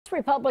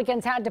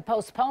Republicans had to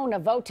postpone a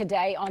vote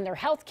today on their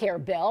health care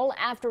bill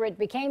after it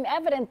became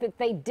evident that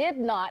they did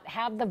not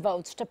have the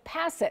votes to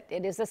pass it.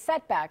 It is a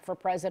setback for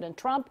President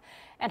Trump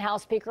and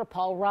House Speaker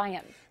Paul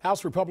Ryan.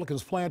 House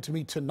Republicans plan to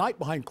meet tonight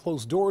behind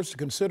closed doors to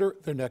consider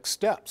their next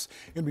steps.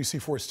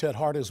 NBC4's Ted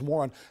Hart has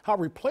more on how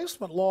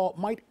replacement law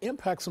might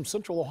impact some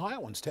Central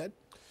Ohioans. Ted?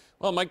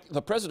 Well, Mike,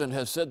 the president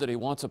has said that he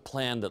wants a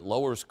plan that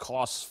lowers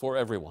costs for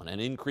everyone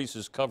and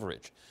increases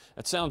coverage.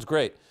 That sounds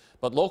great,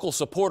 but local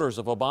supporters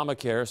of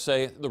Obamacare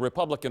say the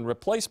Republican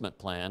replacement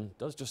plan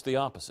does just the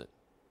opposite.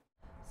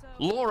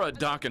 Laura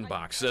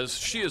Dockenbach says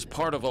she is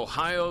part of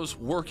Ohio's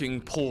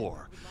working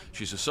poor.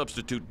 She's a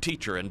substitute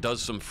teacher and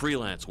does some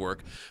freelance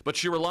work, but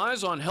she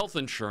relies on health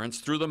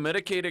insurance through the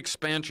Medicaid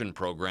expansion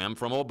program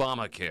from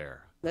Obamacare.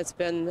 That's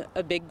been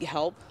a big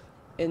help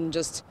in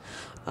just,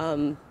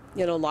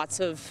 lots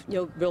of,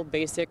 real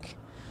basic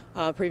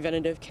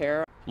preventative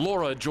care.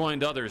 Laura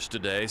joined others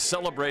today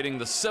celebrating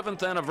the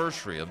 7th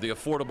anniversary of the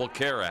Affordable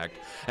Care Act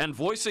and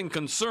voicing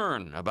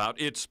concern about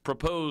its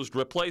proposed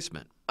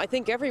replacement. I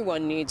think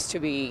everyone needs to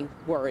be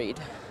worried.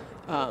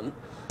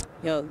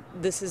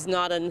 This is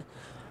not an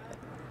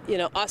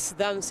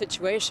us-them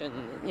situation.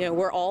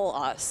 We're all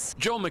us.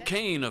 Joe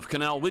McCain of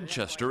Canal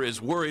Winchester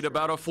is worried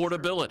about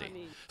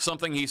affordability,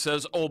 something he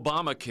says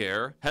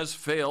Obamacare has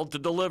failed to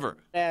deliver.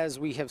 As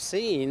we have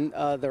seen,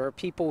 there are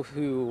people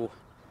who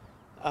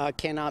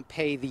cannot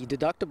pay the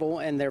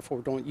deductible and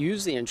therefore don't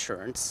use the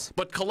insurance.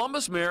 But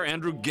Columbus Mayor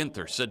Andrew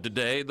Ginther said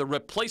today the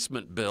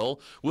replacement bill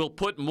will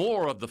put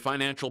more of the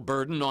financial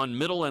burden on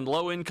middle and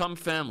low-income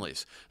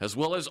families, as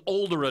well as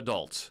older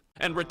adults.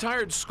 And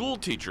retired school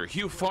teacher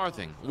Hugh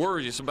Farthing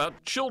worries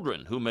about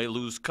children who may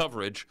lose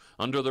coverage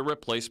under the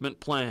replacement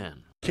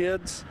plan.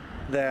 Kids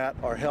that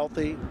are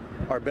healthy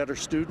are better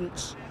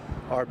students,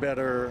 are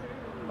better,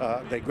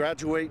 they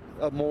graduate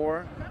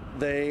more,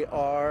 they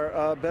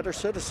are better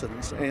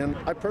citizens, and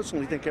I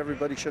personally think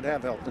everybody should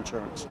have health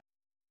insurance.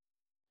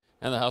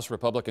 And the House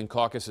Republican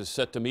caucus is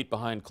set to meet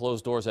behind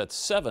closed doors at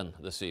 7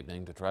 this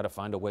evening to try to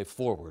find a way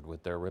forward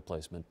with their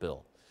replacement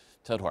bill.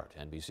 Ted Hart,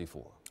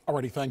 NBC4.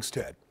 Alrighty, thanks,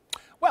 Ted.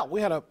 Well,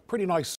 we had a pretty nice